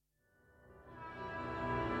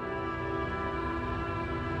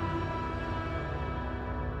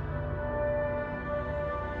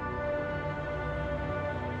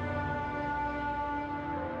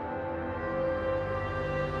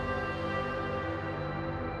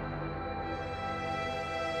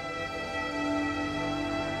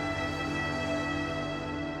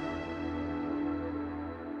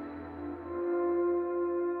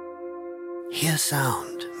Hear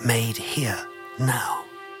sound made here, now.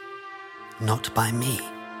 Not by me,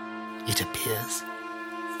 it appears.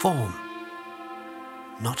 Form.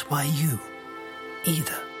 Not by you,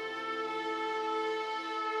 either.